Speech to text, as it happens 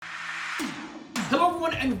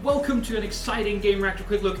everyone, and welcome to an exciting Game Reactor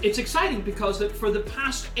Quick Look. It's exciting because for the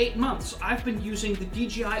past 8 months, I've been using the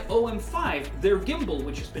DJI OM5, their gimbal,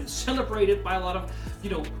 which has been celebrated by a lot of,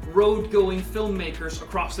 road-going filmmakers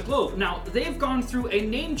across the globe. Now, they've gone through a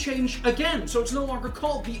name change again, so it's no longer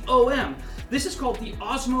called the OM. This is called the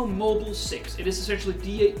Osmo Mobile 6. It is essentially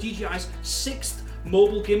DJI's 6th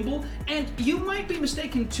mobile gimbal, and you might be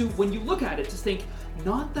mistaken to, when you look at it, to think,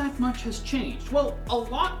 not that much has changed. Well, a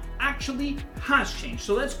lot actually has changed,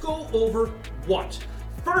 so let's go over what.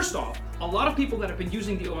 First off, a lot of people that have been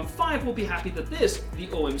using the OM5 will be happy that the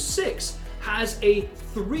OM6, has a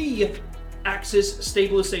 3-axis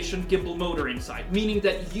stabilization gimbal motor inside, meaning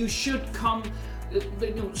that you should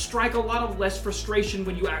strike a lot of less frustration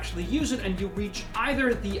when you actually use it, and you reach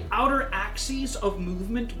either the outer axes of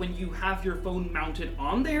movement when you have your phone mounted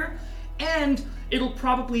on there, and it'll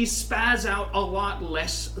probably spaz out a lot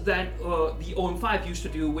less than the OM5 used to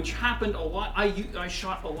do, which happened a lot. I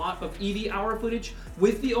shot a lot of EV hour footage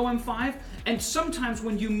with the OM5, and sometimes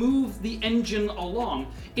when you move the engine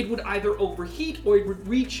along, it would either overheat or it would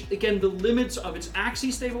reach, again, the limits of its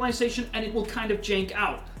axis stabilization, and it will kind of jank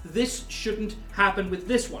out. This shouldn't happen with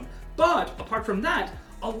this one. But apart from that,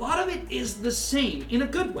 a lot of it is the same in a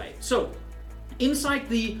good way. So inside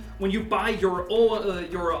when you buy your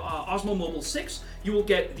Osmo Mobile 6, you will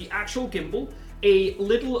get the actual gimbal, a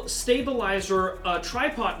little stabilizer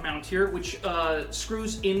tripod mount here, which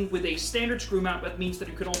screws in with a standard screw mount. That means that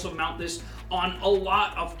you can also mount this on a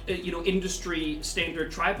lot of industry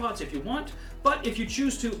standard tripods if you want. But if you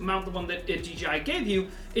choose to mount the one that DJI gave you,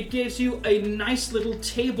 it gives you a nice little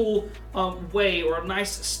table way, or a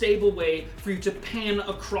nice stable way for you to pan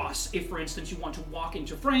across if, for instance, you want to walk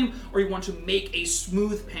into frame or you want to make a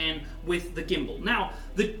smooth pan with the gimbal. Now,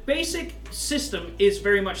 the basic system is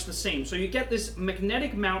very much the same. So you get this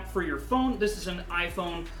magnetic mount for your phone. This is an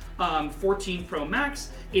iPhone 14 Pro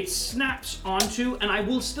Max. It snaps onto, and I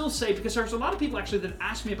will still say, because there's a lot of people actually that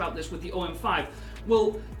ask me about this with the OM5,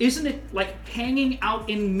 well, isn't it like hanging out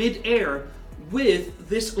in mid-air with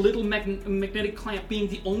this little magnetic clamp being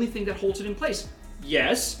the only thing that holds it in place?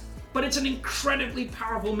 Yes, but it's an incredibly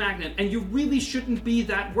powerful magnet, and you really shouldn't be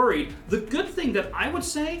that worried. The good thing that I would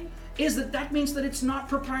say is that means that it's not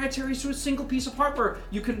proprietary to a single piece of hardware.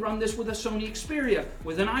 You can run this with a Sony Xperia,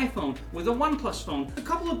 with an iPhone, with a OnePlus phone. A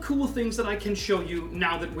couple of cool things that I can show you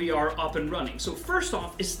now that we are up and running. So first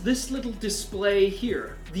off is this little display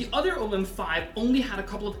here. The other OM5 only had a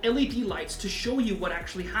couple of LED lights to show you what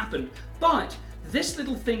actually happened, but this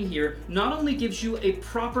little thing here not only gives you a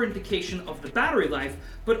proper indication of the battery life,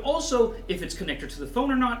 but also if it's connected to the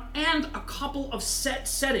phone or not, and a couple of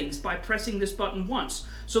settings by pressing this button once.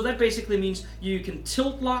 So that basically means you can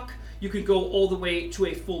tilt lock, you can go all the way to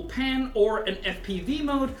a full pan or an FPV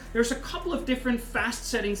mode. There's a couple of different fast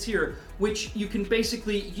settings here which you can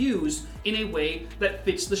basically use in a way that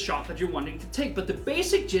fits the shot that you're wanting to take. But the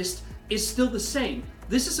basic gist is still the same.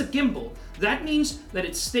 This is a gimbal. That means that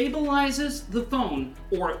it stabilizes the phone,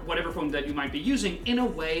 or whatever phone that you might be using, in a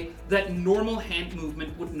way that normal hand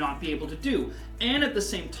movement would not be able to do. And at the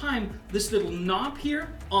same time, this little knob here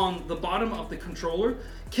on the bottom of the controller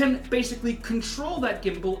can basically control that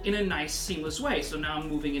gimbal in a nice seamless way. So now I'm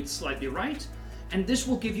moving it slightly right, and this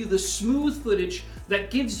will give you the smooth footage that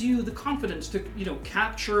gives you the confidence to,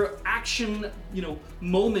 capture action,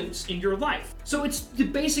 moments in your life. So it's the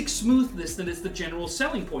basic smoothness that is the general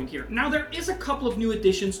selling point here. Now, there is a couple of new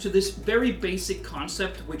additions to this very basic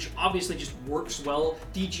concept, which obviously just works well.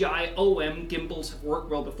 DJI OM gimbals have worked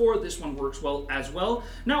well before. This one works well as well.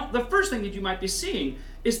 Now, the first thing that you might be seeing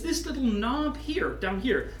is this little knob here, down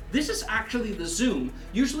here. This is actually the zoom.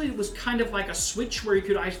 Usually it was kind of like a switch where you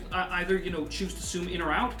could either, choose to zoom in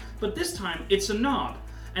or out, but this time it's a knob.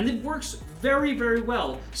 And it works very, very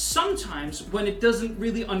well. Sometimes when it doesn't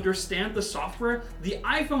really understand the software, the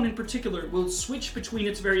iPhone in particular will switch between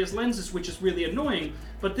its various lenses, which is really annoying,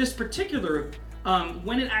 but this particular,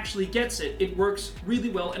 when it actually gets it, it works really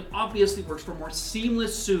well, and obviously works for more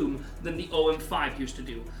seamless zoom than the OM5 used to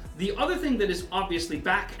do. The other thing that is obviously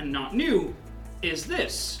back and not new is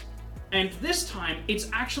this. And this time, it's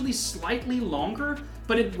actually slightly longer,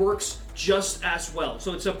 but it works just as well.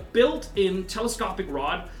 So it's a built-in telescopic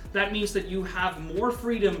rod. That means that you have more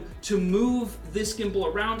freedom to move this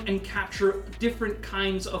gimbal around and capture different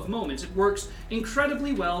kinds of moments. It works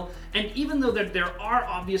incredibly well, and even though there are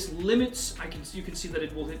obvious limits, you can see that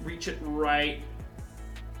it will reach it right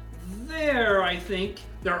there, I think.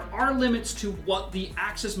 There are limits to what the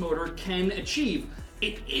axis motor can achieve.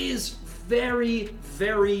 It is very,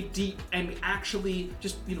 very deep and actually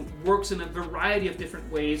just, works in a variety of different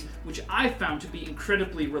ways, which I found to be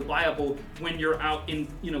incredibly reliable when you're out in,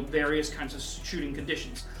 various kinds of shooting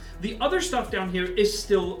conditions. The other stuff down here is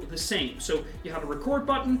still the same. So you have a record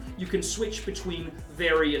button, you can switch between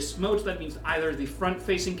various modes. That means either the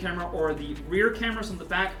front-facing camera or the rear cameras on the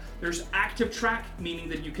back. There's active track, meaning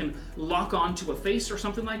that you can lock on to a face or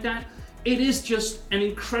something like that. It is just an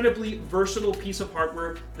incredibly versatile piece of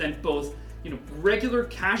hardware that both regular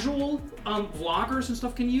casual vloggers and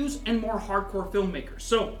stuff can use, and more hardcore filmmakers.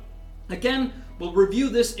 So again, we'll review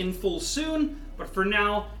this in full soon, but for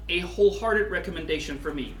now, a wholehearted recommendation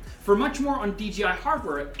for me. For much more on DJI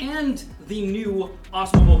hardware and the new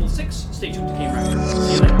Osmo Mobile 6, stay tuned to Gamereactor.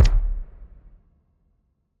 See you later.